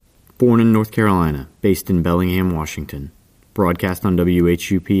Born in North Carolina, based in Bellingham, Washington. Broadcast on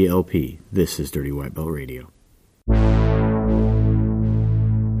WHUP-LP, this is Dirty White Belt Radio.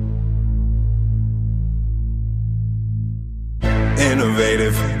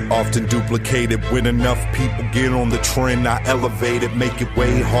 Innovative, often duplicated. When enough people get on the trend, I elevate it, make it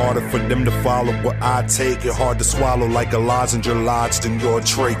way harder for them to follow what I take. It hard to swallow like a lozenge lodged in your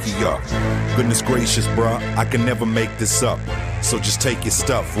trachea. Goodness gracious, bruh, I can never make this up. So just take your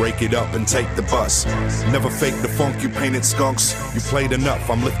stuff, rake it up and take the bus. Never fake the funk, you painted skunks. You played enough,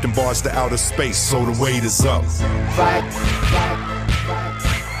 I'm lifting bars to outer space, so the weight is up. Fight.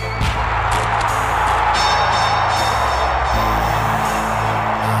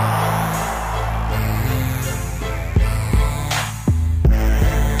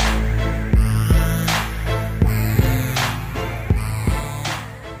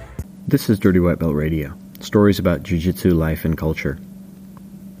 This is Dirty White Belt Radio, stories about Jiu-Jitsu life and culture.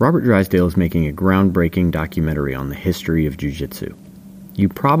 Robert Drysdale is making a groundbreaking documentary on the history of Jiu-Jitsu. You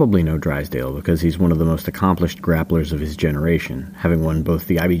probably know Drysdale because he's one of the most accomplished grapplers of his generation, having won both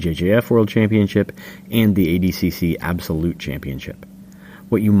the IBJJF World Championship and the ADCC Absolute Championship.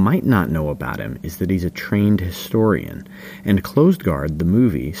 What you might not know about him is that he's a trained historian, and Closed Guard, the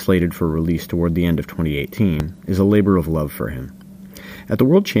movie, slated for release toward the end of 2018, is a labor of love for him. At the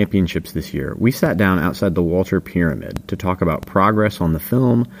World Championships this year, we sat down outside the Walter Pyramid to talk about progress on the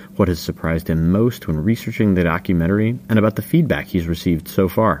film, what has surprised him most when researching the documentary, and about the feedback he's received so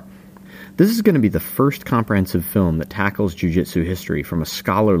far. This is going to be the first comprehensive film that tackles Jiu-Jitsu history from a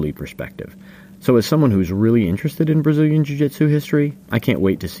scholarly perspective. So as someone who's really interested in Brazilian Jiu-Jitsu history, I can't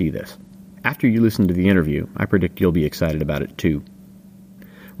wait to see this. After you listen to the interview, I predict you'll be excited about it too.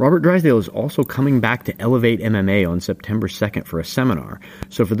 Robert Drysdale is also coming back to Elevate MMA on September 2nd for a seminar,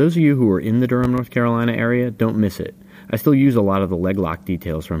 so for those of you who are in the Durham, North Carolina area, don't miss it. I still use a lot of the leg lock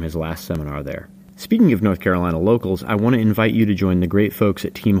details from his last seminar there. Speaking of North Carolina locals, I want to invite you to join the great folks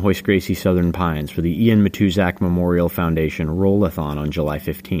at Team Hoist Gracie Southern Pines for the Ian Matuzak Memorial Foundation Roll-a-thon on July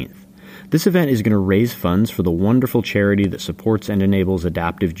 15th. This event is going to raise funds for the wonderful charity that supports and enables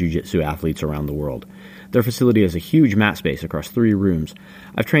adaptive jiu-jitsu athletes around the world. Their facility has a huge mat space across 3 rooms.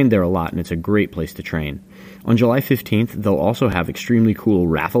 I've trained there a lot, and it's a great place to train. On July 15th, they'll also have extremely cool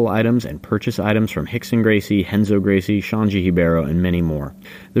raffle items and purchase items from Rickson Gracie, Renzo Gracie, Shanji Ribeiro, and many more.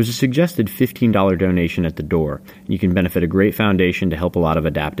 There's a suggested $15 donation at the door, and you can benefit a great foundation to help a lot of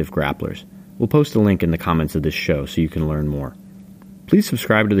adaptive grapplers. We'll post a link in the comments of this show so you can learn more. Please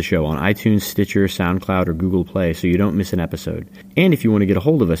subscribe to the show on iTunes, Stitcher, SoundCloud, or Google Play so you don't miss an episode. And if you want to get a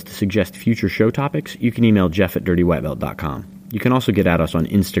hold of us to suggest future show topics, you can email jeff@dirtywhitebelt.com. You can also get at us on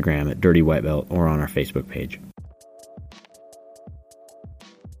Instagram at Dirty White Belt or on our Facebook page.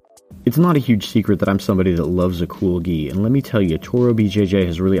 It's not a huge secret that I'm somebody that loves a cool gi, and let me tell you, Toro BJJ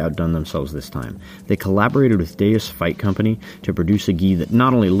has really outdone themselves this time. They collaborated with Deus Fight Company to produce a gi that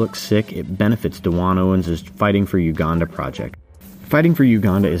not only looks sick, it benefits Dewan Owens' Fighting for Uganda project. Fighting for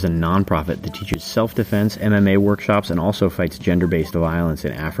Uganda is a non-profit that teaches self-defense, MMA workshops, and also fights gender-based violence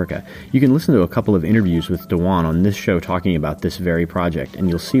in Africa. You can listen to a couple of interviews with Dewan on this show talking about this very project, and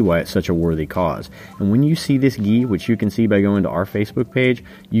you'll see why it's such a worthy cause. And when you see this gi, which you can see by going to our Facebook page,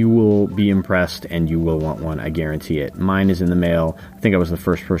 you will be impressed and you will want one, I guarantee it. Mine is in the mail. I think I was the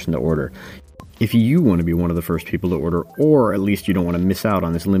first person to order. If you want to be one of the first people to order, or at least you don't want to miss out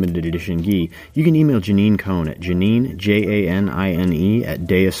on this limited edition gi, you can email Janine Cohn at Janine, Janine, at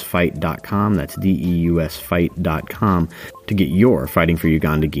deusfight.com, that's DEUS fight.com, to get your Fighting for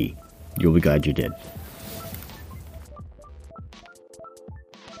Uganda gi. You'll be glad you did.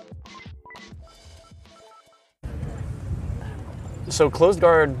 So Closed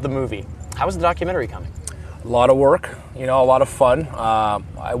Guard, the movie, how is the documentary coming? A lot of work, a lot of fun.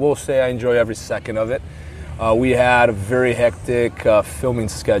 I will say I enjoy every second of it. We had a very hectic filming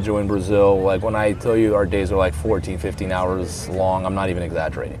schedule in Brazil. Like when I tell you our days are like 14, 15 hours long, I'm not even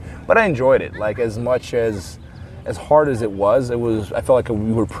exaggerating. But I enjoyed it. Like as much as hard as it was, I felt like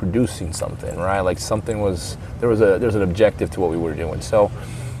we were producing something, right? Like there's an objective to what we were doing. So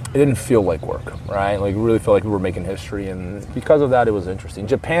it didn't feel like work, right? Like it really felt like we were making history, and because of that, it was interesting.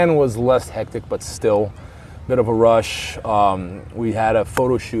 Japan was less hectic, but still bit of a rush. We had a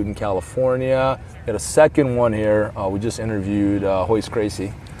photo shoot in California. We had a second one here. We just interviewed Hoist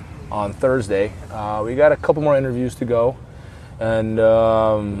Gracie on Thursday. We got a couple more interviews to go, and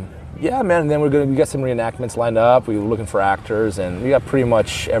yeah, man. And then we got some reenactments lined up. We were looking for actors, and we got pretty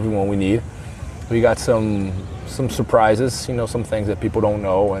much everyone we need. We got some surprises, some things that people don't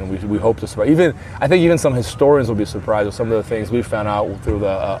know, and we hope to surprise. I think even some historians will be surprised with some of the things we found out through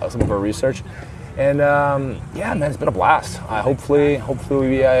some of our research. And yeah, man, it's been a blast. Hopefully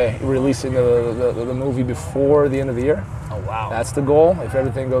we releasing the movie before the end of the year. Oh, wow. That's the goal, if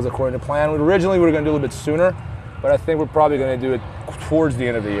everything goes according to plan. Originally, we were going to do it a little bit sooner, but I think we're probably going to do it towards the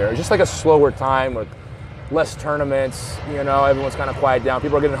end of the year. It's just like a slower time with less tournaments. You know, everyone's kind of quiet down.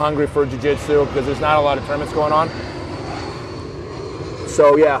 People are getting hungry for jiu-jitsu because there's not a lot of tournaments going on.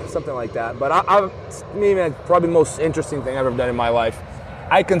 So yeah, something like that. But me, man, probably the most interesting thing I've ever done in my life.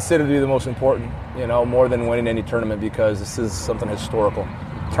 I consider it to be the most important, you know, more than winning any tournament, because this is something historical.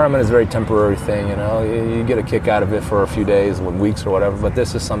 Tournament is a very temporary thing, you know. You get a kick out of it for a few days, weeks or whatever, but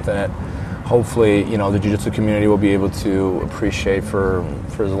this is something that hopefully, you know, the jiu-jitsu community will be able to appreciate for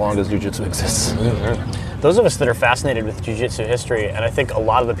as long as jiu-jitsu exists. Mm-hmm. Those of us that are fascinated with jiu-jitsu history, and I think a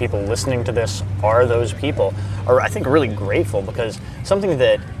lot of the people listening to this are those people, are, I think, really grateful, because something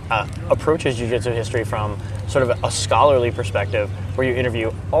that approaches jiu-jitsu history from sort of a scholarly perspective, where you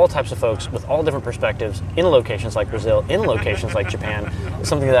interview all types of folks with all different perspectives in locations like Brazil, in locations like Japan, is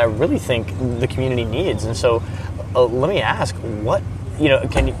something that I really think the community needs. And so let me ask, what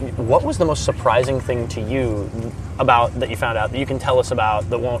was the most surprising thing to you about that you found out that you can tell us about,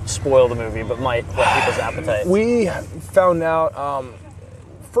 that won't spoil the movie but might whet people's appetite? We found out,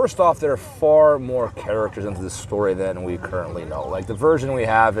 first off, there are far more characters into this story than we currently know. Like, the version we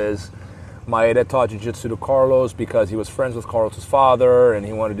have is Maeda taught jiu-jitsu to Carlos because he was friends with Carlos' father and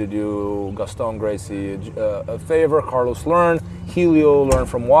he wanted to do Gaston Gracie a favor. Carlos learned, Helio learned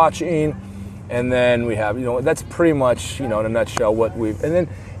from watching, and then we have, you know, that's pretty much, you know, in a nutshell what we've, and then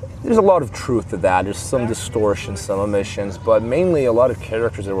there's a lot of truth to that. There's some distortions, some omissions, but mainly a lot of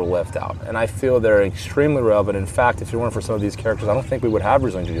characters that were left out. And I feel they're extremely relevant. In fact, if it weren't for some of these characters, I don't think we would have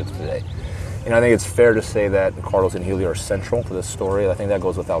Brazilian Jiu-Jitsu today. And I think it's fair to say that Carlos and Helio are central to this story. I think that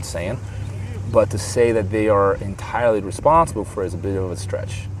goes without saying. But to say that they are entirely responsible for it is a bit of a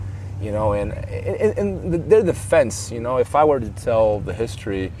stretch. You know, and their defense, you know, if I were to tell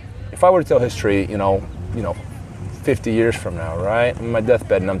history, you know, 50 years from now, right? I'm on my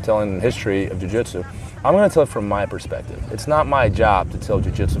deathbed and I'm telling the history of jiu-jitsu, I'm going to tell it from my perspective. It's not my job to tell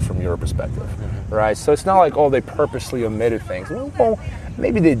jiu-jitsu from your perspective, right? So it's not like, oh, they purposely omitted things. Well,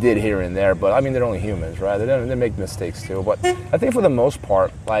 maybe they did here and there, but I mean, they're only humans, right? They make mistakes too. But I think for the most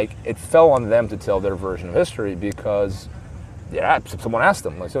part, like, it fell on them to tell their version of history because, yeah, someone asked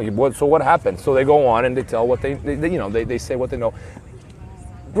them, like, so what happened? So they go on and they tell what they say what they know.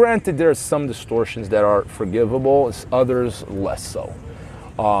 Granted, there are some distortions that are forgivable, others less so.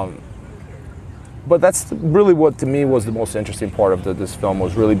 But that's really what, to me, was the most interesting part of this film,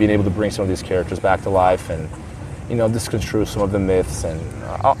 was really being able to bring some of these characters back to life and, you know, misconstrue some of the myths. And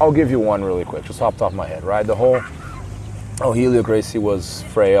I'll give you one really quick, just off the top of my head, right? The whole, Helio Gracie was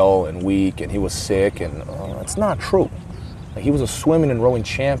frail and weak and he was sick, and it's not true. Like, he was a swimming and rowing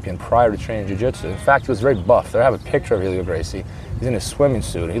champion prior to training jiu-jitsu. In fact, he was very buff. There I have a picture of Helio Gracie. He's in his swimming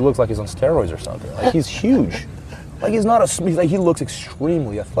suit. He looks like he's on steroids or something. Like, he's huge. Like, he looks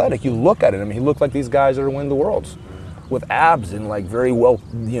extremely athletic. You look at him, he looks like these guys that are winning the worlds with abs and, like, very well,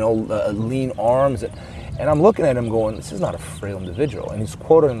 you know, lean arms. And I'm looking at him going, this is not a frail individual. And he's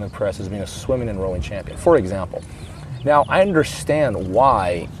quoted in the press as being a swimming and rowing champion, for example. Now, I understand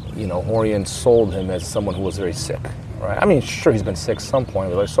why, you know, Horian sold him as someone who was very sick, right? I mean, sure, he's been sick at some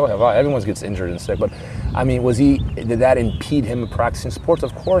point, but like, so have I. Everyone gets injured and sick. But, I mean, did that impede him in practicing sports?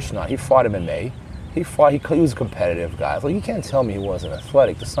 Of course not. He fought MMA. He was a competitive guy. Like, you can't tell me he wasn't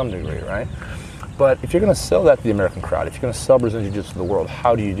athletic to some degree, right? But if you're going to sell that to the American crowd, if you're going to sell Brazilian Jiu-Jitsu to the world,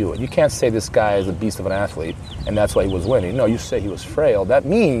 how do you do it? You can't say this guy is a beast of an athlete and that's why he was winning. No, you say he was frail. That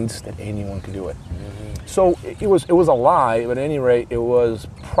means that anyone can do it. Mm-hmm. So it was a lie, but at any rate, it was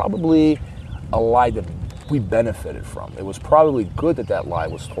probably a lie that we benefited from. It was probably good that lie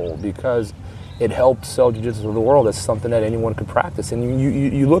was told, because it helped sell jiu-jitsu to the world as something that anyone could practice. And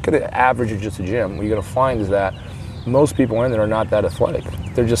you look at an average jiu-jitsu gym, what you're going to find is that most people in there are not that athletic.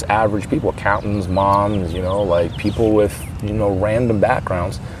 They're just average people, accountants, moms, you know, like people with, you know, random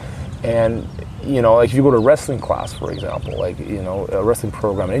backgrounds. And, you know, like if you go to a wrestling class, for example, like, you know, a wrestling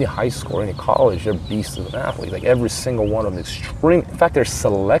program in any high school or any college, they're beasts of an athlete. Like, every single one of them extreme. In fact, they're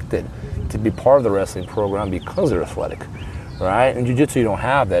selected to be part of the wrestling program because they're athletic, right? In jiu-jitsu, you don't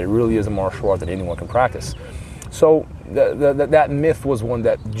have that. It really is a martial art that anyone can practice. So that myth was one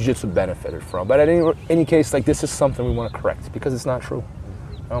that jiu-jitsu benefited from. But in any case, like, this is something we want to correct, because it's not true.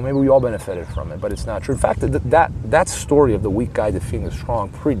 Maybe we all benefited from it, but it's not true. In fact, that story of the weak guy defeating the strong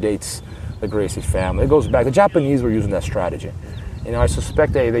predates the Gracie family. It goes back. The Japanese were using that strategy. You know, I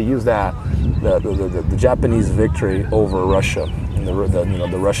suspect they used that the Japanese victory over Russia in the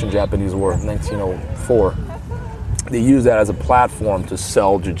Russian-Japanese War of 1904. they use that as a platform to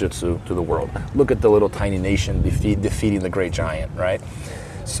sell jiu-jitsu to the world. Look at the little tiny nation defeating the great giant, right?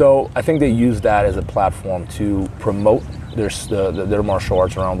 So I think they use that as a platform to promote their martial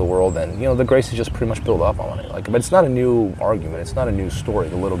arts around the world, and the Gracies just pretty much build up on it. But it's not a new argument. It's not a new story.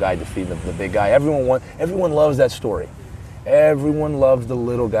 The little guy defeating the big guy. Everyone loves that story. Everyone loves the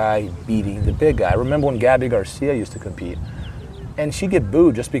little guy beating the big guy. I remember when Gabby Garcia used to compete, and she'd get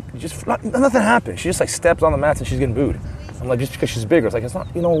booed nothing happened. She just steps on the mats and she's getting booed. I'm like, just because she's bigger. It's like, it's not,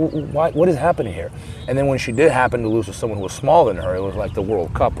 what is happening here? And then when she did happen to lose to someone who was smaller than her, it was like the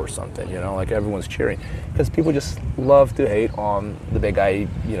World Cup or something, everyone's cheering. Because people just love to hate on the big guy,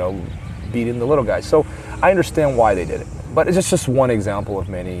 beating the little guy. So I understand why they did it. But it's just one example of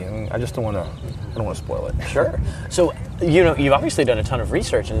many. I just don't want to spoil it. Sure. So, you've obviously done a ton of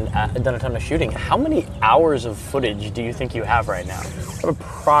research and done a ton of shooting. How many hours of footage do you think you have right now?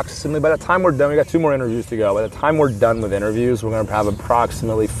 Approximately, by the time we're done, we got 2 more interviews to go. By the time we're done with interviews, we're going to have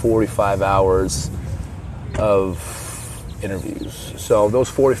approximately 45 hours of interviews. So those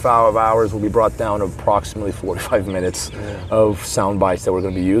 45 hours will be brought down to approximately 45 minutes of sound bites that we're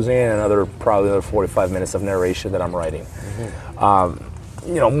going to be using, and probably another 45 minutes of narration that I'm writing.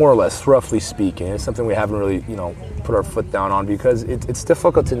 More or less, roughly speaking. It's something we haven't really, put our foot down on, because it's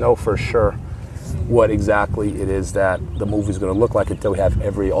difficult to know for sure what exactly it is that the movie's going to look like until we have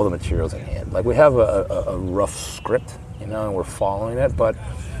all the materials in hand. We have a rough script, and we're following it, but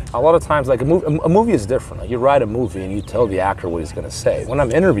a lot of times, a movie is different. You write a movie and you tell the actor what he's going to say. When I'm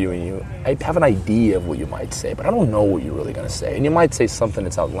interviewing you, I have an idea of what you might say, but I don't know what you're really going to say. And you might say something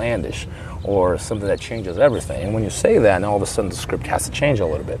that's outlandish or something that changes everything. And when you say that, and all of a sudden the script has to change a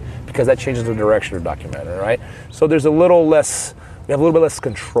little bit, because that changes the direction of the documentary, right? So we have a little bit less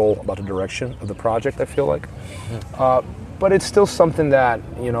control about the direction of the project, I feel like. But it's still something that,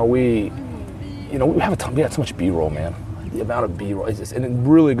 we had so much B-roll, man. The amount of B-roll, and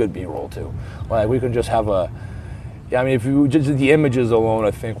really good B-roll too. We can just have if you just the images alone,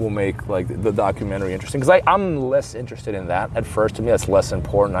 I think will make the documentary interesting. Because I'm less interested in that at first. To me, that's less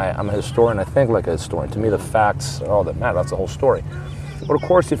important. I'm a historian. I think like a historian. To me, the facts are all that matter. That's the whole story. But of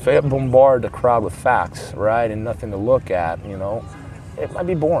course, if I bombard the crowd with facts, right, and nothing to look at, it might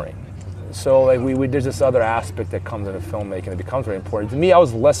be boring. So there's this other aspect that comes into filmmaking that becomes very important. To me, I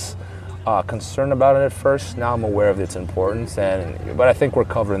was less concerned about it at first. Now I'm aware of its importance, but I think we're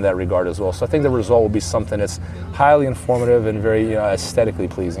covered in that regard as well. So I think the result will be something that's highly informative and very aesthetically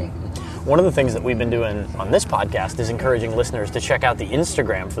pleasing. One of the things that we've been doing on this podcast is encouraging listeners to check out the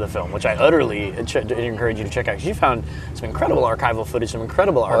Instagram for the film, which I utterly encourage you to check out, because you found some incredible archival footage, some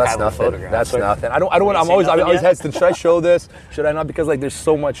incredible archival photographs. That's nothing. I don't want. I'm always hesitant. Should I show this? Should I not? Because there's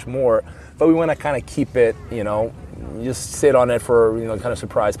so much more. But we want to kind of keep it, just sit on it for, kind of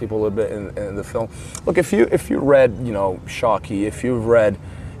surprise people a little bit in the film. Look, if you read, Shockey, if you've read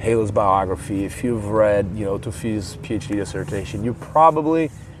Halo's biography, if you've read, Tufi's PhD dissertation, you're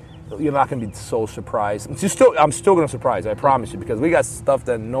not going to be so surprised. I'm still going to surprise you, I promise you, because we got stuff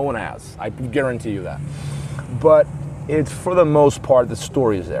that no one has. I guarantee you that. But it's, for the most part, the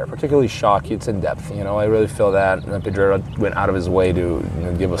story is there, particularly Shockey. It's in depth. I really feel that Pedrero went out of his way to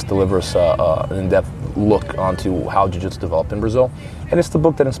deliver us an in-depth look onto how jiu-jitsu developed in Brazil. And it's the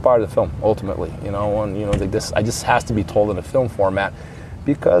book that inspired the film, ultimately. This has to be told in a film format,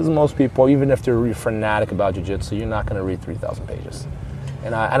 because most people, even if they're fanatic about jiu-jitsu, you're not going to read 3,000 pages.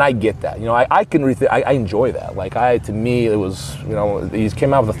 And I get that. I can read. I enjoy that. To me, it was. He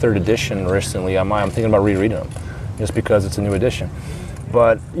came out with a 3rd edition recently. I'm thinking about rereading them, just because it's a new edition.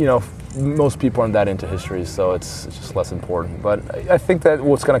 But most people aren't that into history, so it's just less important. But I think that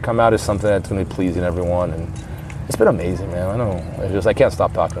what's going to come out is something that's going to be pleasing everyone, and it's been amazing, man. I know. I can't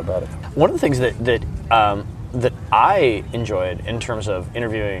stop talking about it. One of the things that I enjoyed in terms of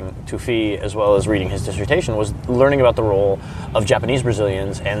interviewing Tufi as well as reading his dissertation was learning about the role of Japanese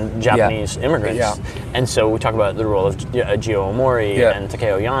Brazilians and Japanese immigrants. Yeah. And so we talk about the role of Gio Omori and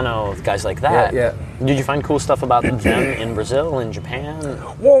Takeo Yano, guys like that. Yeah. Did you find cool stuff about them in Brazil, in Japan?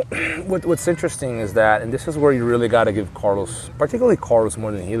 Well, what's interesting is that, and this is where you really got to give Carlos, particularly Carlos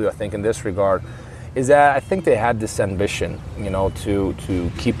more than Helio, I think, in this regard, is that I think they had this ambition,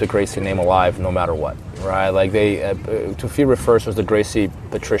 to keep the Gracie name alive no matter what, right? Tufi refers to as the Gracie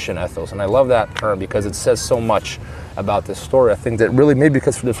patrician ethos, and I love that term because it says so much about this story. I think that really, maybe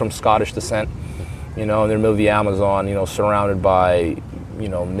because they're from Scottish descent, and they're in the middle of the Amazon, surrounded by,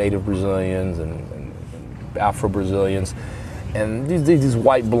 native Brazilians and Afro-Brazilians, and these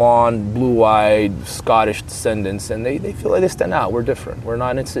white, blonde, blue-eyed Scottish descendants, and they feel like they stand out. We're different. We're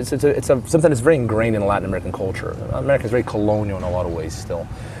not. It's something that's very ingrained in Latin American culture. America is very colonial in a lot of ways still,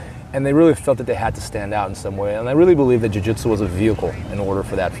 And they really felt that they had to stand out in some way. And I really believe that jiu-jitsu was a vehicle in order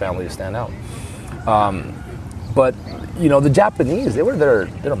for that family to stand out. But, the Japanese,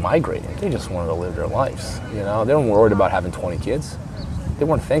 they're migrating. They just wanted to live their lives, They weren't worried about having 20 kids. They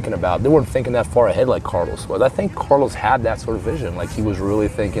weren't thinking that far ahead like Carlos was. I think Carlos had that sort of vision. Like, he was really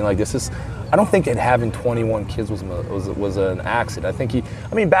thinking, like, I don't think that having 21 kids was an accident. I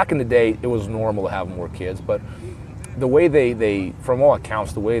think back in the day, it was normal to have more kids, but the way they from all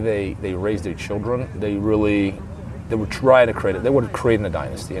accounts, the way they raised their children, they were trying to create it. They were creating a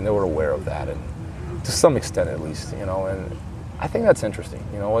dynasty, and they were aware of that, and to some extent at least, and I think that's interesting.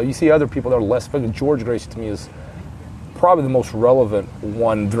 You see other people that are less. George Gracie to me is probably the most relevant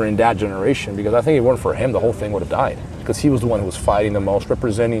one during that generation, because I think if it weren't for him, the whole thing would have died, because he was the one who was fighting the most,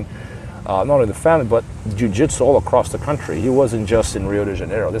 representing not only the family, but jiu-jitsu all across the country. He wasn't just in Rio de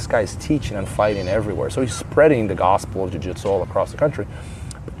Janeiro. This guy's teaching and fighting everywhere. So he's spreading the gospel of jiu-jitsu all across the country.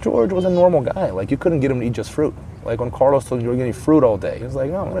 But George was a normal guy. Like, you couldn't get him to eat just fruit. Like, when Carlos told you were getting fruit all day, he was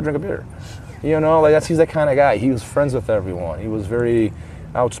like, no, I'm going to drink a beer. He's that kind of guy. He was friends with everyone. He was very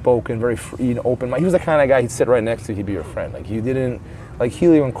outspoken, very open. He was the kind of guy he'd sit right next to, he'd be your friend. Like, he didn't... Like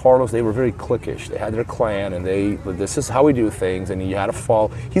Helio and Carlos, they were very cliquish. They had their clan, and this is how we do things, and you had to follow.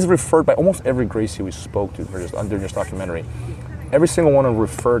 He's referred by almost every Gracie we spoke to during this documentary. Every single one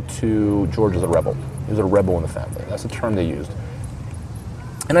referred to George as a rebel. He was a rebel in the family. That's the term they used.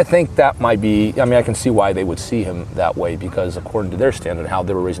 And I think that might be, I can see why they would see him that way, because according to their standard, how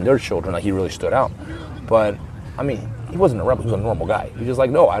they were raising their children, like, he really stood out. But, he wasn't a rebel. He was a normal guy. He was just like,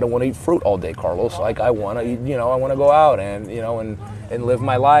 no, I don't want to eat fruit all day, Carlos. Like, I want to, I want to go out and, and live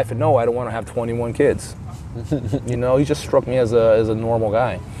my life. And no, I don't want to have 21 kids. He just struck me as a normal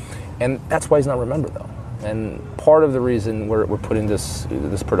guy. And that's why he's not remembered, though. And part of the reason we're putting this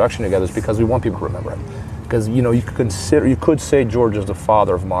production together is because we want people to remember him. Because, you could say George is the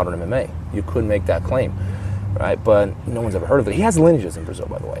father of modern MMA. You could make that claim, right? But no one's ever heard of it. He has lineages in Brazil,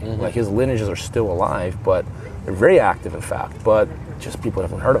 by the way. Mm-hmm. Like, his lineages are still alive, but they're very active, in fact. But just people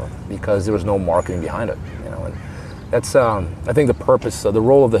haven't heard of him because there was no marketing behind it, And that's, I think the purpose, the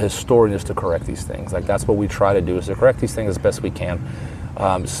role of the historian is to correct these things. Like, that's what we try to do, is to correct these things as best we can.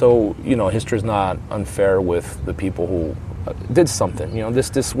 So, history is not unfair with the people who did something.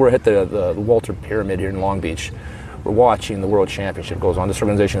 We're at the Walter Pyramid here in Long Beach. We're watching the World Championship goes on. This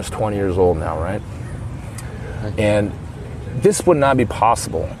organization is 20 years old now, right? And this would not be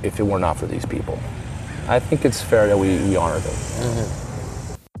possible if it were not for these people. I think it's fair that we honor them. Mm-hmm.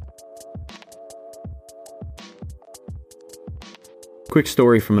 Quick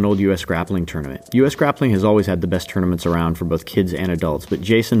story from an old U.S. grappling tournament. U.S. grappling has always had the best tournaments around for both kids and adults, but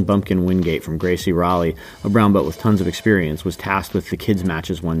Jason Bumpkin Wingate from Gracie Raleigh, a brown belt with tons of experience, was tasked with the kids'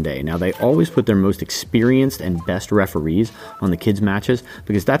 matches one day. Now, they always put their most experienced and best referees on the kids' matches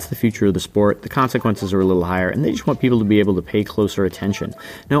because that's the future of the sport. The consequences are a little higher, and they just want people to be able to pay closer attention.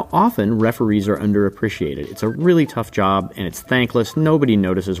 Now, often, referees are underappreciated. It's a really tough job, and it's thankless. Nobody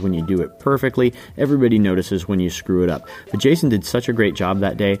notices when you do it perfectly. Everybody notices when you screw it up. But Jason did such a great job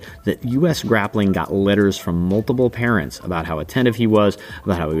that day that U.S. Grappling got letters from multiple parents about how attentive he was,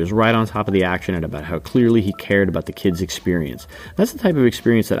 about how he was right on top of the action, and about how clearly he cared about the kids' experience. That's the type of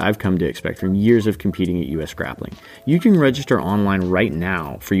experience that I've come to expect from years of competing at U.S. Grappling. You can register online right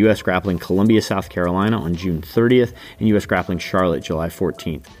now for U.S. Grappling Columbia, South Carolina on June 30th and U.S. Grappling Charlotte July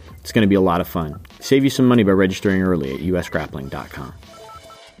 14th. It's going to be a lot of fun. Save you some money by registering early at usgrappling.com.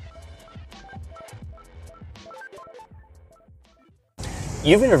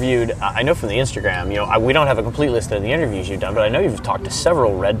 You've interviewed, I know from the Instagram, we don't have a complete list of the interviews you've done, but I know you've talked to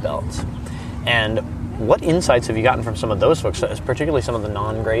several red belts. And what insights have you gotten from some of those folks, particularly some of the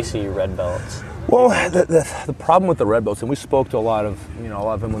non-Gracie red belts? Well, the problem with the red belts, and we spoke to a lot of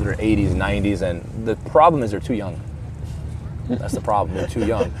them in their 80s, 90s, and the problem is they're too young. That's the problem. They're too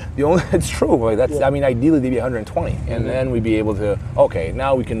young. It's true. Like, ideally they'd be 120, and then we'd be able to, okay,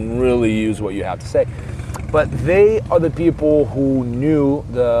 now we can really use what you have to say. But they are the people who knew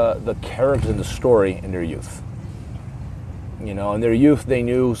the characters in the story in their youth. In their youth, they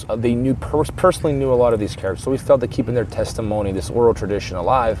personally knew a lot of these characters. So we felt that keeping their testimony, this oral tradition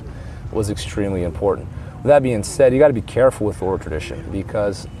alive, was extremely important. With that being said, you got to be careful with oral tradition,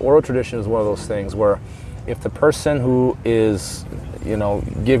 because oral tradition is one of those things where if the person who is,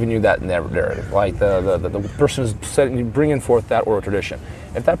 giving you that narrative, like the person who's bringing forth that oral tradition,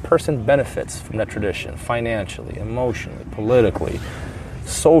 if that person benefits from that tradition financially, emotionally, politically,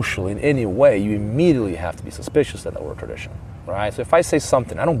 socially, in any way, you immediately have to be suspicious of that oral tradition, right? So if I say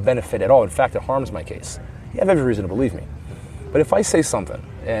something, I don't benefit at all. In fact, it harms my case. You have every reason to believe me. But if I say something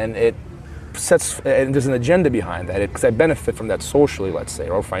and it and there's an agenda behind that, because I benefit from that socially, let's say,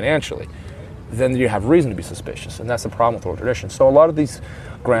 or financially, then you have reason to be suspicious, and that's the problem with oral tradition. So a lot of these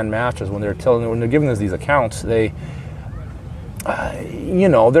Grand Masters, when they're giving us these accounts, they,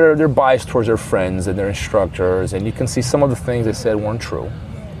 they're biased towards their friends and their instructors, and you can see some of the things they said weren't true.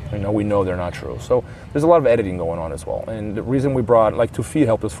 We know they're not true. So there's a lot of editing going on as well. And the reason we brought, like, Tufi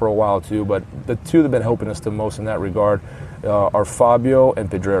helped us for a while too, but the two that have been helping us the most in that regard are Fabio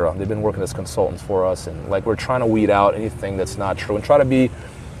and Pedrera. They've been working as consultants for us, and we're trying to weed out anything that's not true and try to be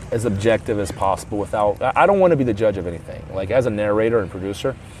as objective as possible without, I don't want to be the judge of anything. As a narrator and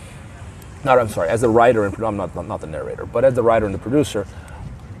producer, as a writer and I'm not the narrator, but as the writer and the producer,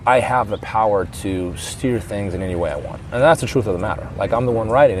 I have the power to steer things in any way I want. And that's the truth of the matter. I'm the one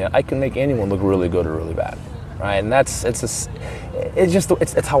writing it. I can make anyone look really good or really bad, right? And it's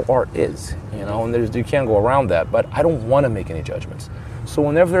how art is, and you can't go around that, but I don't want to make any judgments. So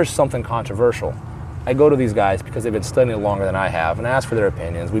whenever there's something controversial, I go to these guys because they've been studying it longer than I have and ask for their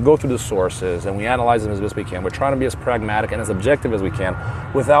opinions. We go through the sources and we analyze them as best we can. We're trying to be as pragmatic and as objective as we can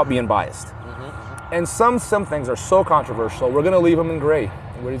without being biased. Mm-hmm. And some things are so controversial, we're going to leave them in gray.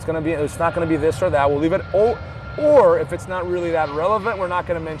 It's not going to be this or that. We'll leave it. Or if it's not really that relevant, we're not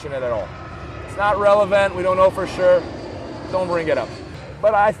going to mention it at all. It's not relevant. We don't know for sure. Don't bring it up.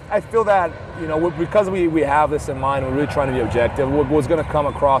 But I feel that, because we have this in mind, we're really trying to be objective. What's going to come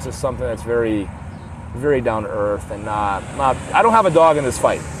across as something that's very, very down to earth and not. I don't have a dog in this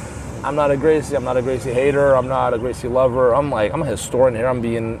fight. I'm not a Gracie. I'm not a Gracie hater. I'm not a Gracie lover. I'm a historian here. I'm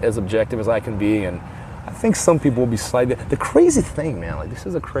being as objective as I can be, and I think some people will be slightly. The crazy thing, man, this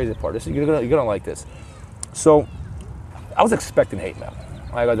is the crazy part. You're gonna like this. So, I was expecting hate, man.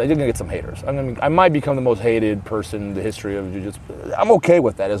 I did get some haters. I might become the most hated person in the history of Jiu-Jitsu. I'm okay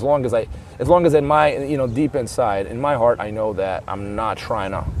with that, as long as in my, deep inside, in my heart, I know that I'm not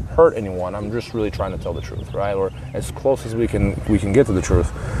trying to hurt anyone. I'm just really trying to tell the truth, right? Or as close as we can get to the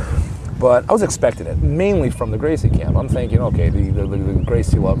truth. But I was expecting it, mainly from the Gracie camp. I'm thinking, okay, the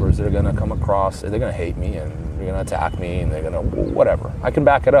Gracie lovers, they're going to come across, they're going to hate me, and they're going to attack me, and they're going to, whatever. I can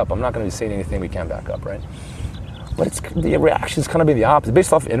back it up. I'm not going to be saying anything we can't back up, right? But the reaction's kind of be the opposite.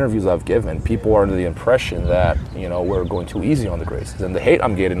 Based off interviews I've given, people are under the impression that, we're going too easy on the Gracies. And the hate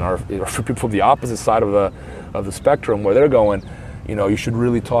I'm getting are for people from the opposite side of the spectrum, where they're going, you should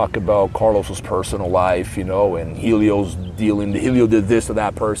really talk about Carlos's personal life, and Helio's dealing. Helio did this to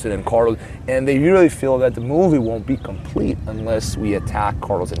that person, and Carlos, and they really feel that the movie won't be complete unless we attack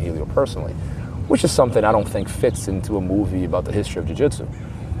Carlos and Helio personally, which is something I don't think fits into a movie about the history of Jiu-Jitsu.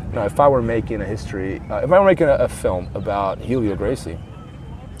 Now, if I were making a film about Helio Gracie,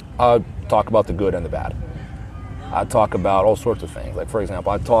 I'd talk about the good and the bad. I'd talk about all sorts of things. Like, for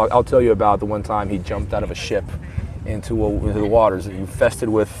example, I'll tell you about the one time he jumped out of a ship into the waters infested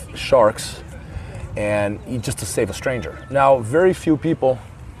with sharks, and just to save a stranger. Now, very few people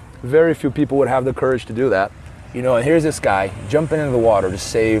would have the courage to do that. And here's this guy jumping into the water to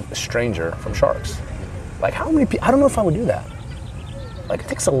save a stranger from sharks. How many people? I don't know if I would do that. It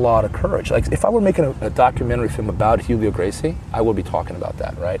takes a lot of courage. If I were making a documentary film about Helio Gracie, I would be talking about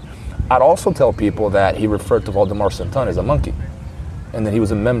that, right? I'd also tell people that he referred to Valdemar Santana as a monkey, and that he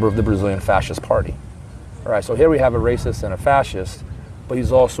was a member of the Brazilian Fascist Party. All right, so here we have a racist and a fascist, but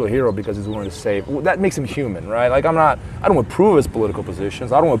he's also a hero because he's willing to save. That makes him human, right? I don't approve of his political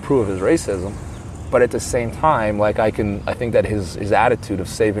positions. I don't approve of his racism, but at the same time, I think that his attitude of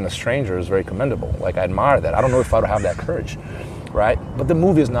saving a stranger is very commendable. I admire that. I don't know if I would have that courage, right? But the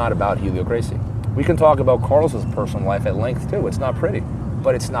movie is not about Helio Gracie. We can talk about Carlos's personal life at length too. It's not pretty,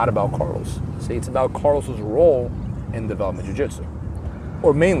 but it's not about Carlos. See, it's about Carlos's role in development Jiu-Jitsu.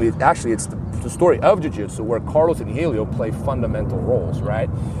 Or mainly, actually, it's the story of Jiu-Jitsu, where Carlos and Helio play fundamental roles, right?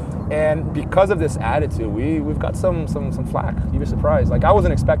 And because of this attitude, we've got some flack. You'd be surprised. I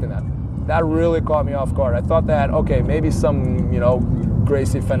wasn't expecting that. That really caught me off guard. I thought that, okay, maybe some,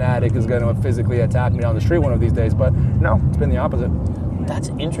 Gracie fanatic is going to physically attack me on the street one of these days, but no, it's been the opposite. That's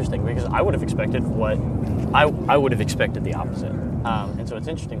interesting, because I would have expected I would have expected the opposite. And so it's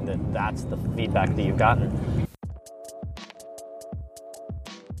interesting that that's the feedback that you've gotten.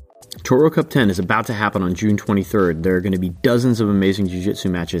 Toro Cup 10 is about to happen on June 23rd. There are going to be dozens of amazing jiu-jitsu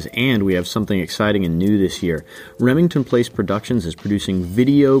matches, and we have something exciting and new this year. Remington Place Productions is producing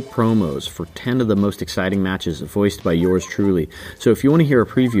video promos for 10 of the most exciting matches, voiced by yours truly. So if you want to hear a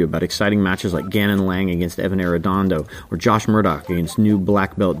preview about exciting matches like Gannon Lang against Evan Arredondo, or Josh Murdoch against new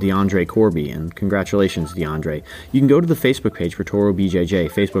black belt DeAndre Corby, and congratulations, DeAndre, you can go to the Facebook page for Toro BJJ,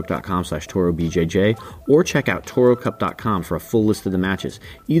 facebook.com/ToroBJJ, or check out ToroCup.com for a full list of the matches.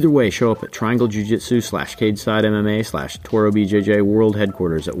 Either way, show show up at Triangle Jiu-Jitsu /Cadeside MMA /Toro BJJ World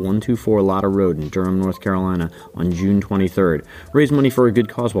Headquarters at 124 Lotta Road in Durham, North Carolina on June 23rd. Raise money for a good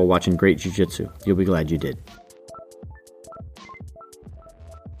cause while watching great jiu-jitsu. You'll be glad you did.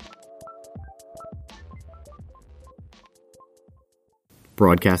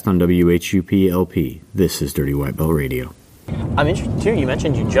 Broadcast on WHUP-LP, this is Dirty White Belt Radio. I'm interested too, you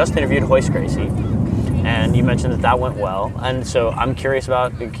mentioned you just interviewed Royce Gracie, and you mentioned that went well, and so I'm curious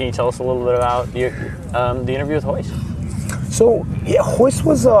about, can you tell us a little bit about the interview with Royce? So, yeah, Royce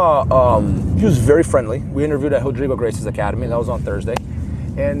was, he was very friendly. We interviewed at Rodrigo Gracie's Academy, that was on Thursday,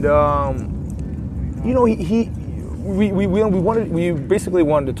 and, you know, we basically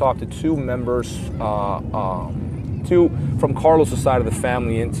wanted to talk to two members, two from Carlos' side of the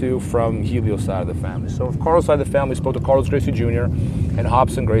family and two from Helio's side of the family. So from Carlos' side of the family, we spoke to Carlos Gracie Jr. and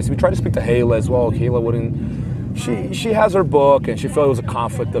Hobson Gracie. We tried to speak to Hayla as well. Hayla wouldn't, she has her book and she felt it was a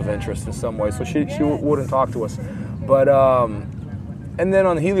conflict of interest in some way, so she wouldn't talk to us. But, and then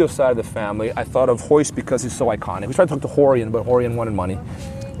on the Helio's side of the family, I thought of Royce because he's so iconic. We tried to talk to Horian, but Horian wanted money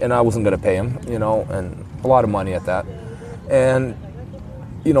and I wasn't going to pay him, you know, and a lot of money at that. And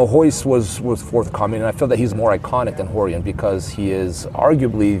you know, Royce was forthcoming, and I feel that he's more iconic than Horian because he is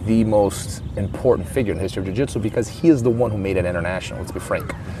arguably the most important figure in the history of Jiu-Jitsu because he is the one who made it international, let's be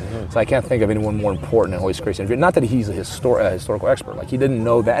frank. Mm-hmm. So I can't think of anyone more important than Royce Gracie. Not that he's a historical expert, like he didn't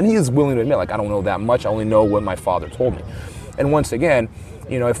know that, and he is willing to admit, like, I don't know that much, I only know what my father told me. And once again,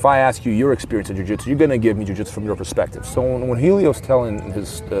 you know, if I ask you your experience in Jiu-Jitsu, you're going to give me Jiu-Jitsu from your perspective. So when Helio's telling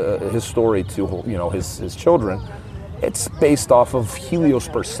his story to, you know, his children, it's based off of Helio's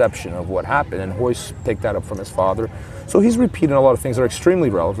perception of what happened, and Royce picked that up from his father. So he's repeating a lot of things that are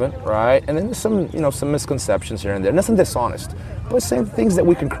extremely relevant, right? And then there's some, you know, some misconceptions here and there. Nothing dishonest, but same things that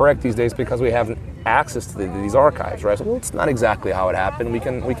we can correct these days because we have access to these archives, right? So well, it's not exactly how it happened. We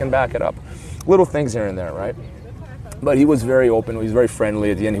can back it up. Little things here and there, right? But he was very open. He was very friendly.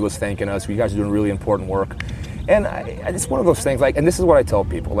 At the end, he was thanking us. You guys are doing really important work. And it's one of those things, like, and this is what I tell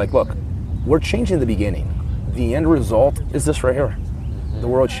people, like, look, we're changing the beginning. The end result is this right here, the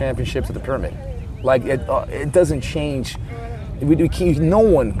World Championships at the Pyramid. Like, it doesn't change. No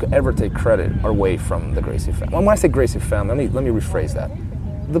one could ever take credit away from the Gracie family. When I say Gracie family, let me rephrase that.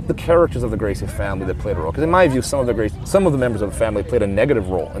 The characters of the Gracie family that played a role. Because in my view, some of the members of the family played a negative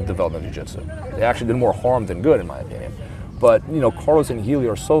role in development of Jiu-Jitsu. They actually did more harm than good, in my opinion. But, you know, Carlos and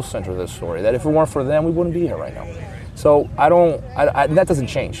Helio are so central to this story that if it weren't for them, we wouldn't be here right now. So that doesn't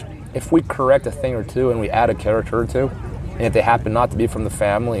change. If we correct a thing or two and we add a character or two, and if they happen not to be from the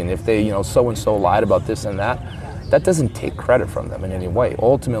family, and if they, you know, so-and-so lied about this and that, that doesn't take credit from them in any way.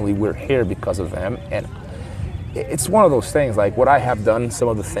 Ultimately, we're here because of them, and it's one of those things, like, would I have done some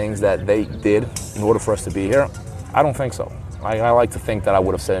of the things that they did in order for us to be here? I don't think so. I like to think that I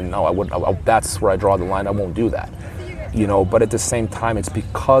would have said, no, I wouldn't. That's where I draw the line. I won't do that. You know, but at the same time, it's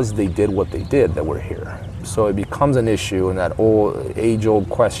because they did what they did that we're here. So it becomes an issue in that age-old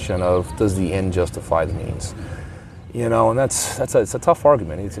question of, does the end justify the means? You know, and it's a tough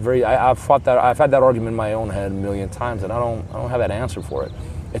argument. It's I've had that argument in my own head a million times, and I don't have that answer for it.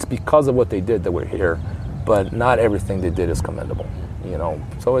 It's because of what they did that we're here, but not everything they did is commendable. You know,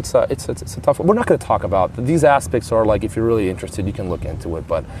 so it's a tough. We're not going to talk about these aspects. Are like, if you're really interested, you can look into it.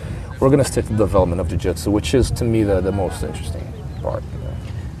 But we're going to stick to the development of Jiu-Jitsu, which is to me the most interesting part.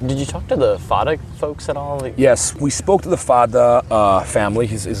 Did you talk to the Fada folks at all? Yes, we spoke to the Fada family.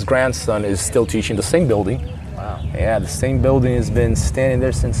 His grandson is still teaching the same building. Wow. Yeah, the same building has been standing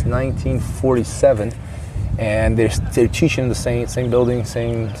there since 1947, and they're teaching in the same building,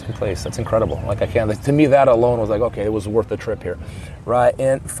 same place. That's incredible. Like, to me, that alone was like, okay, it was worth the trip here, right?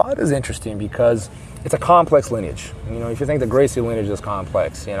 And Fada is interesting because it's a complex lineage. You know, if you think the Gracie lineage is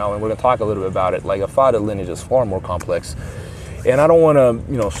complex, you know, and we're going to talk a little bit about it, like a Fada lineage is far more complex. And I don't want to,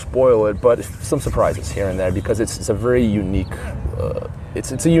 you know, spoil it, but some surprises here and there because it's a very unique,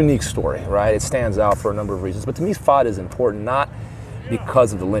 it's a unique story, right? It stands out for a number of reasons. But to me, Fada is important not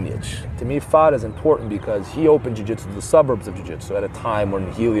because of the lineage. To me, Fada is important because he opened Jiu-Jitsu to the suburbs of Jiu-Jitsu at a time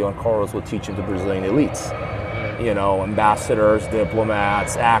when Helio and Carlos were teaching the Brazilian elites. You know, ambassadors,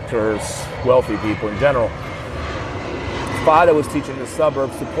 diplomats, actors, wealthy people in general. Fada was teaching the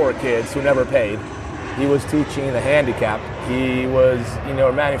suburbs to poor kids who never paid. He was teaching the handicapped. He was, you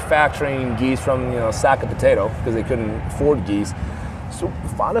know, manufacturing geese from, you know, a sack of potato because they couldn't afford geese. So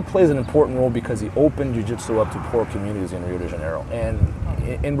Fada plays an important role because he opened Jiu-Jitsu up to poor communities in Rio de Janeiro. And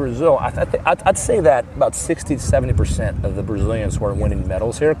in Brazil, I'd say that about 60 to 70% of the Brazilians who are winning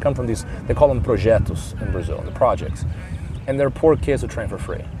medals here come from these, they call them projetos in Brazil, the projects. And they're poor kids who train for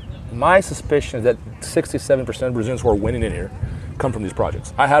free. My suspicion is that 67% of Brazilians who are winning it here come from these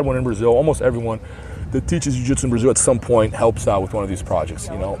projects. I had one in Brazil. Almost everyone that teaches jiu-jitsu in Brazil at some point helps out with one of these projects,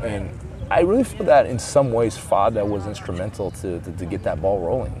 you know, and I really feel that in some ways Fada was instrumental to get that ball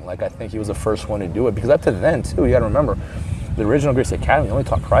rolling. Like, I think he was the first one to do it, because up to then too, you gotta remember, the original Gracie Academy only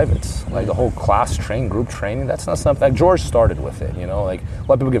taught privates. Like, the whole class group training, that's not something, like, George started with it, you know, like, a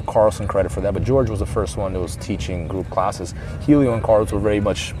lot of people give Carlson credit for that, but George was the first one that was teaching group classes. Helio and Carlos were very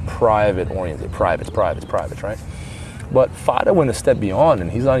much private oriented, privates, right? But Fada went a step beyond,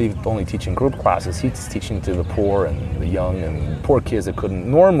 and he's not even only teaching group classes, he's teaching to the poor and the young and poor kids that couldn't,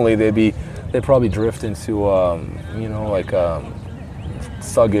 normally they'd probably drift into, you know, like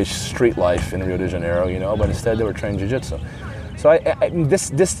thuggish street life in Rio de Janeiro, you know, but instead they were trained jiu-jitsu. So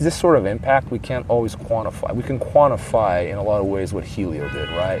this sort of impact we can't always quantify. We can quantify in a lot of ways what Helio did,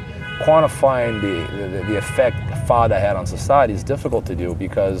 right? Quantifying the effect Fada had on society is difficult to do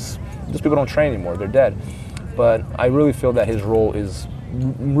because those people don't train anymore, they're dead. But I really feel that his role is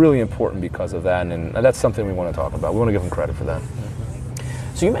really important because of that, and that's something we want to talk about. We want to give him credit for that.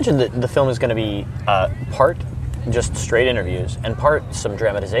 So you mentioned that the film is going to be part just straight interviews and part some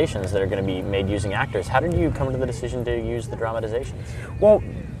dramatizations that are going to be made using actors. How did you come to the decision to use the dramatizations? Well,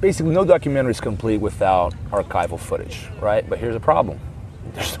 basically no documentary is complete without archival footage, right? But here's a problem.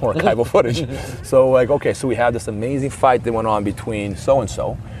 There's no archival footage. So, like, okay, so we have this amazing fight that went on between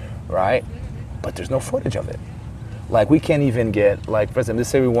so-and-so, right? But there's no footage of it. Like, we can't even get, like, for example, let's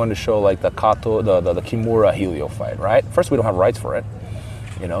say we wanted to show, like, the Kato, the Kimura Helio fight, right? First, we don't have rights for it,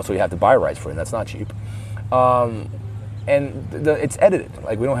 you know, so you have to buy rights for it, and that's not cheap. And it's edited.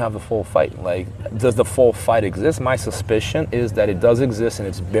 Like, we don't have the full fight. Like, does the full fight exist? My suspicion is that it does exist, and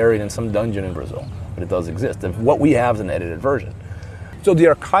it's buried in some dungeon in Brazil, but it does exist. What we have is an edited version. So the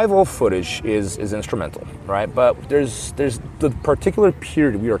archival footage is instrumental, right? But there's the particular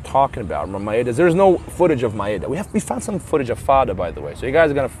period we are talking about, Maeda. There's no footage of Maeda. We found some footage of Fada, by the way. So you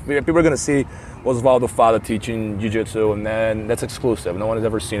guys people are gonna see Osvaldo Fada teaching jiu-jitsu, and then that's exclusive. No one has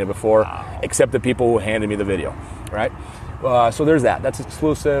ever seen it before, except the people who handed me the video, right? So there's that. That's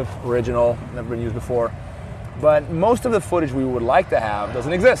exclusive, original, never been used before. But most of the footage we would like to have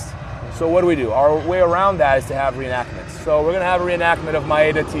doesn't exist. So what do? Our way around that is to have reenactments. So we're going to have a reenactment of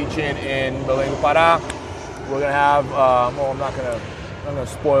Maeda teaching in Belém do Pará. We're going to have, I'm not going to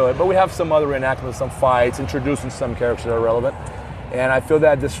spoil it, but we have some other reenactments, some fights, introducing some characters that are relevant. And I feel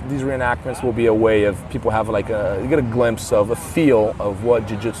that these reenactments will be a way of people have you get a glimpse of, a feel of what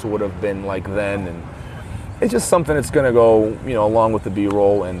jiu-jitsu would have been like then. And it's just something that's going to go, you know, along with the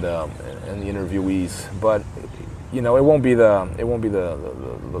B-roll and the interviewees. But you know, it won't be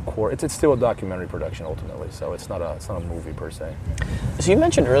the core. It's still a documentary production ultimately, so it's not a movie per se. So you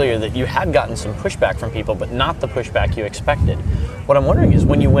mentioned earlier that you had gotten some pushback from people, but not the pushback you expected. What I'm wondering is,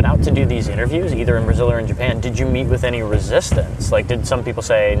 when you went out to do these interviews, either in Brazil or in Japan, did you meet with any resistance? Like, did some people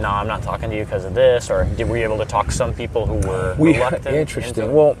say, "No, I'm not talking to you because of this," or were you able to talk to some people who were reluctant?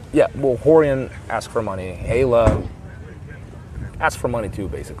 Interesting. Well, yeah. Well, Horian asked for money. Ayla asked for money too,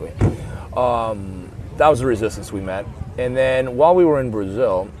 basically. That was the resistance we met. And then while we were in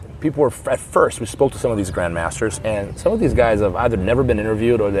Brazil, people were, at first, we spoke to some of these grandmasters, and some of these guys have either never been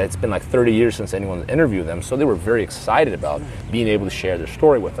interviewed or that it's been like 30 years since anyone interviewed them, so they were very excited about being able to share their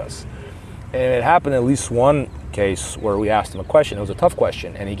story with us. And it happened in at least one case where we asked him a question. It was a tough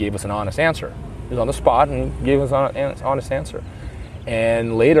question, and he gave us an honest answer. He was on the spot and he gave us an honest answer.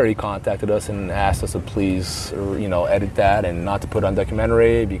 And later he contacted us and asked us to please, you know, edit that and not to put on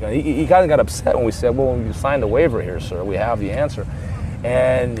documentary, because he kind of got upset when we said, "Well, you signed the waiver here, sir. We have the answer."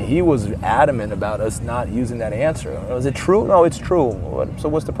 And he was adamant about us not using that answer. Was it true? No, it's true. So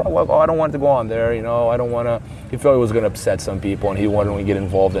what's the problem? Well, I don't want it to go on there, you know. I don't want to. He felt it was going to upset some people, and he wanted to get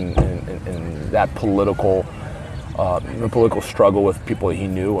involved in that political struggle with people he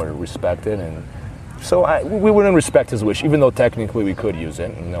knew or respected. And so we wouldn't respect his wish, even though technically we could use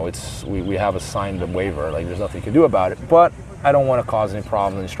it. You know, we have a signed waiver. Like, there's nothing you can do about it. But I don't want to cause any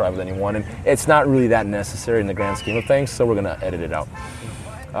problems and strife with anyone, and it's not really that necessary in the grand scheme of things. So we're gonna edit it out.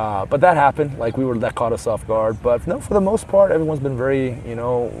 But that happened. Like, that caught us off guard. But no, for the most part, everyone's been very, you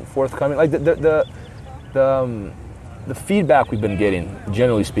know, forthcoming. Like the feedback we've been getting,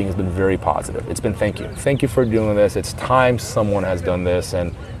 generally speaking, has been very positive. It's been thank you for doing this. It's time someone has done this,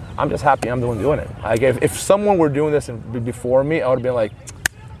 and I'm just happy I'm the one doing it. Like, if someone were doing this before me, I would have been like,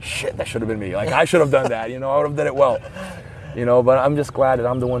 shit, that should have been me. Like, I should have done that. You know, I would have done it well. You know, but I'm just glad that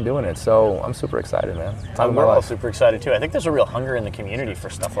I'm the one doing it. So I'm super excited, man. We're all super excited too. I think there's a real hunger in the community for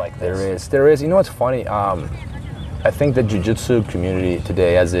stuff like this. There is. You know what's funny? I think the jiu-jitsu community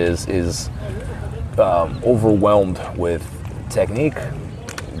today, as is overwhelmed with technique,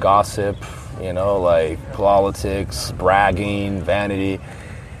 gossip, like politics, bragging, vanity.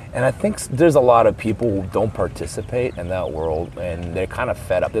 And I think there's a lot of people who don't participate in that world, and they're kind of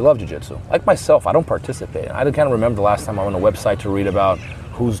fed up. They love jiu-jitsu. Like myself, I don't participate. I kind of remember the last time I went on a website to read about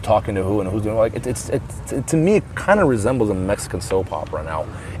who's talking to who and who's doing, like, it to me, it kind of resembles a Mexican soap opera now.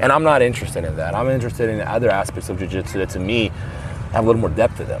 And I'm not interested in that. I'm interested in other aspects of jiu-jitsu that, to me, have a little more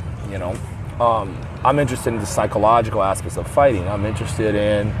depth to them, I'm interested in the psychological aspects of fighting. I'm interested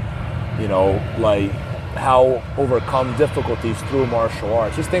in, like, how overcome difficulties through martial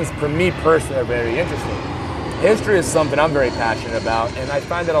arts. These things, for me personally, are very interesting. History is something I'm very passionate about, and I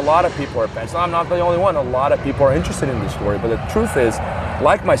find that a lot of people are passionate. I'm not the only one. A lot of people are interested in this story, but the truth is,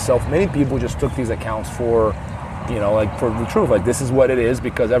 like myself, many people just took these accounts for, like, for the truth. Like, this is what it is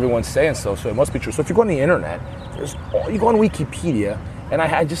because everyone's saying so it must be true. So if you go on the internet, you go on Wikipedia, and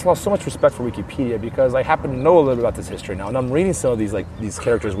I just lost so much respect for Wikipedia because I happen to know a little bit about this history now, and I'm reading some of these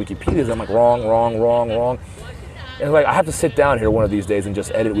characters' Wikipedias, and I'm like, wrong. And like, I have to sit down here one of these days and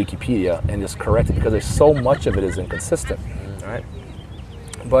just edit Wikipedia and just correct it because there's so much of it is inconsistent, right?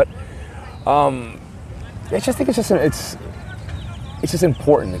 But I just think it's just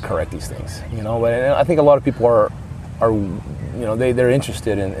important to correct these things, But I think a lot of people are they're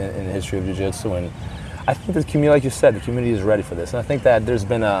interested in the history of jiu-jitsu, and I think the community, like you said, the community is ready for this, and I think that there's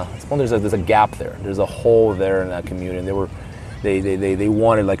a gap there. There's a hole there in that community, and they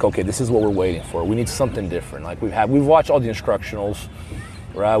wanted, like, okay, this is what we're waiting for. We need something different. Like, we've watched all the instructionals,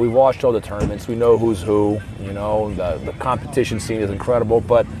 right? We've watched all the tournaments. We know who's who. The competition scene is incredible,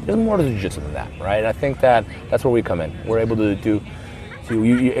 but there's more to jiu-jitsu than that, right? And I think that's where we come in. We're able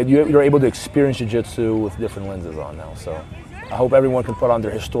you're able to experience jiu-jitsu with different lenses on now. So I hope everyone can put on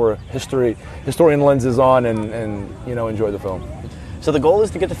their historian lenses on and enjoy the film. So the goal is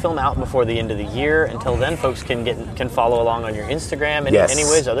to get the film out before the end of the year. Until then, folks can follow along on your Instagram. And yes. Any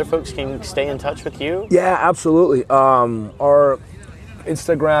ways other folks can stay in touch with you? Yeah, absolutely. Our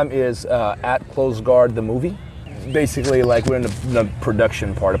Instagram is at Close Guard the Movie. Basically, like, we're in the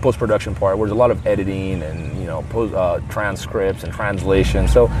production part, the post-production part, where there's a lot of editing and transcripts and translation.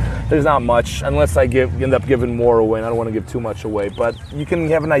 So there's not much, unless I end up giving more away, and I don't want to give too much away. But you can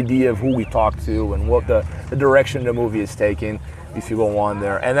have an idea of who we talk to and what the direction the movie is taking if you go on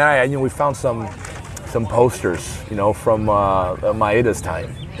there. And then we found some posters, from Maeda's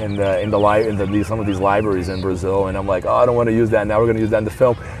time in some of these libraries in Brazil, and I'm like, I don't want to use that now. We're going to use that in the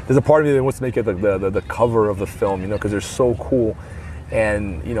film. There's a part of me that wants to make it the cover of the film, because they're so cool,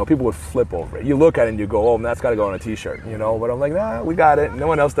 and people would flip over it. You look at it and you go, that's got to go on a T-shirt, But I'm like, nah, we got it. No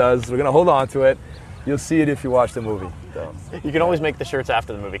one else does. We're going to hold on to it. You'll see it if you watch the movie. So. You can always make the shirts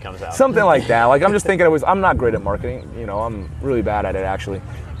after the movie comes out. Something like that. Like, I'm just thinking I'm not great at marketing. I'm really bad at it, actually,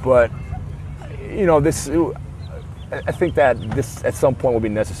 but. I think that this at some point will be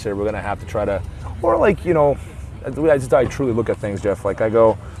necessary. We're going to have to try to, or like, I truly look at things, Jeff. Like, I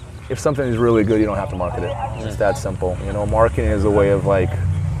go, if something is really good, you don't have to market it. It's just that simple. Marketing is a way of, like,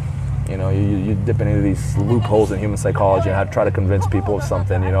 you dipping into these loopholes in human psychology and how to try to convince people of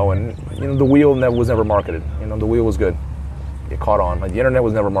something, and, the wheel was never marketed. The wheel was good. It caught on. Like, the internet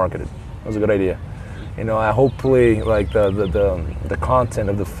was never marketed. It was a good idea. Hopefully, like, the content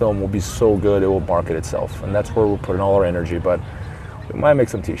of the film will be so good it will market itself, and that's where we're putting all our energy. But we might make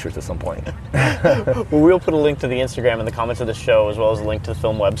some T-shirts at some point. Well, we'll put a link to the Instagram in the comments of the show, as well as a link to the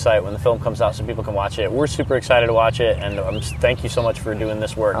film website when the film comes out, so people can watch it. We're super excited to watch it, and thank you so much for doing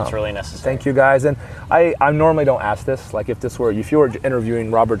this work. It's really necessary. Thank you, guys. And I normally don't ask this. Like, if you were interviewing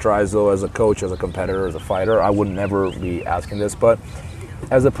Robert Drysdale as a coach, as a competitor, as a fighter, I would never be asking this, but.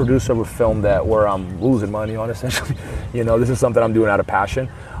 As a producer of a film where I'm losing money on, essentially, this is something I'm doing out of passion.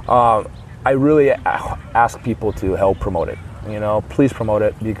 I really ask people to help promote it. Please promote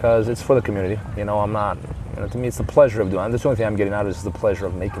it because it's for the community. I'm not. To me, it's the pleasure of doing it. That's the only thing I'm getting out of is the pleasure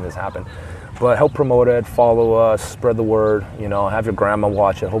of making this happen. But help promote it, follow us, spread the word. Have your grandma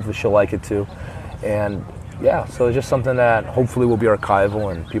watch it. Hopefully, she'll like it too. And yeah, so it's just something that hopefully will be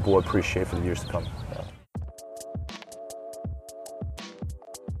archival and people will appreciate for the years to come.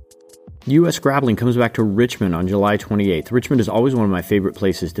 U.S. Grappling comes back to Richmond on July 28th. Richmond is always one of my favorite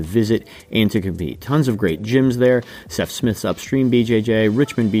places to visit and to compete. Tons of great gyms there. Seth Smith's Upstream BJJ,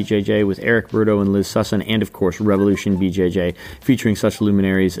 Richmond BJJ with Eric Berto and Liz Sussin, and of course Revolution BJJ, featuring such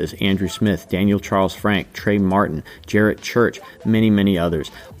luminaries as Andrew Smith, Daniel Charles Frank, Trey Martin, Jarrett Church, many, many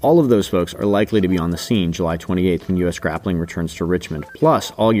others. All of those folks are likely to be on the scene July 28th when U.S. Grappling returns to Richmond. Plus,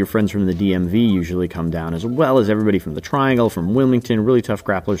 all your friends from the DMV usually come down, as well as everybody from the Triangle, from Wilmington, really tough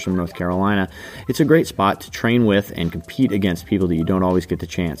grapplers from North Carolina, Carolina, it's a great spot to train with and compete against people that you don't always get the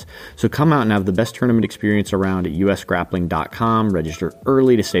chance. So come out and have the best tournament experience around at usgrappling.com. Register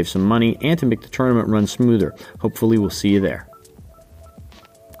early to save some money and to make the tournament run smoother. Hopefully we'll see you there.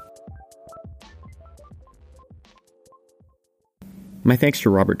 My thanks to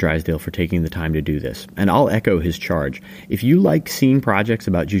Robert Drysdale for taking the time to do this, and I'll echo his charge. If you like seeing projects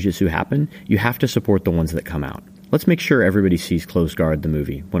about Jiu-Jitsu happen, you have to support the ones that come out. Let's make sure everybody sees Closed Guard, the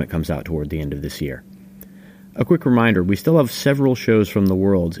movie, when it comes out toward the end of this year. A quick reminder, we still have several shows from the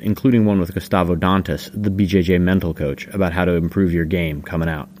Worlds, including one with Gustavo Dantas, the BJJ mental coach, about how to improve your game coming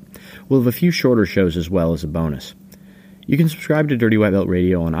out. We'll have a few shorter shows as well as a bonus. You can subscribe to Dirty White Belt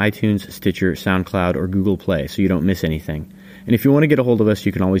Radio on iTunes, Stitcher, SoundCloud, or Google Play so you don't miss anything. And if you want to get a hold of us,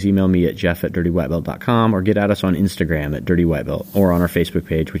 you can always email me at jeff@dirtywhitebelt.com or get at us on Instagram at Dirty White Belt or on our Facebook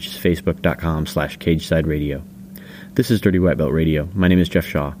page, which is facebook.com/cagesideradio. This is Dirty White Belt Radio. My name is Jeff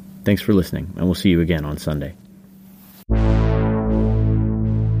Shaw. Thanks for listening, and we'll see you again on Sunday.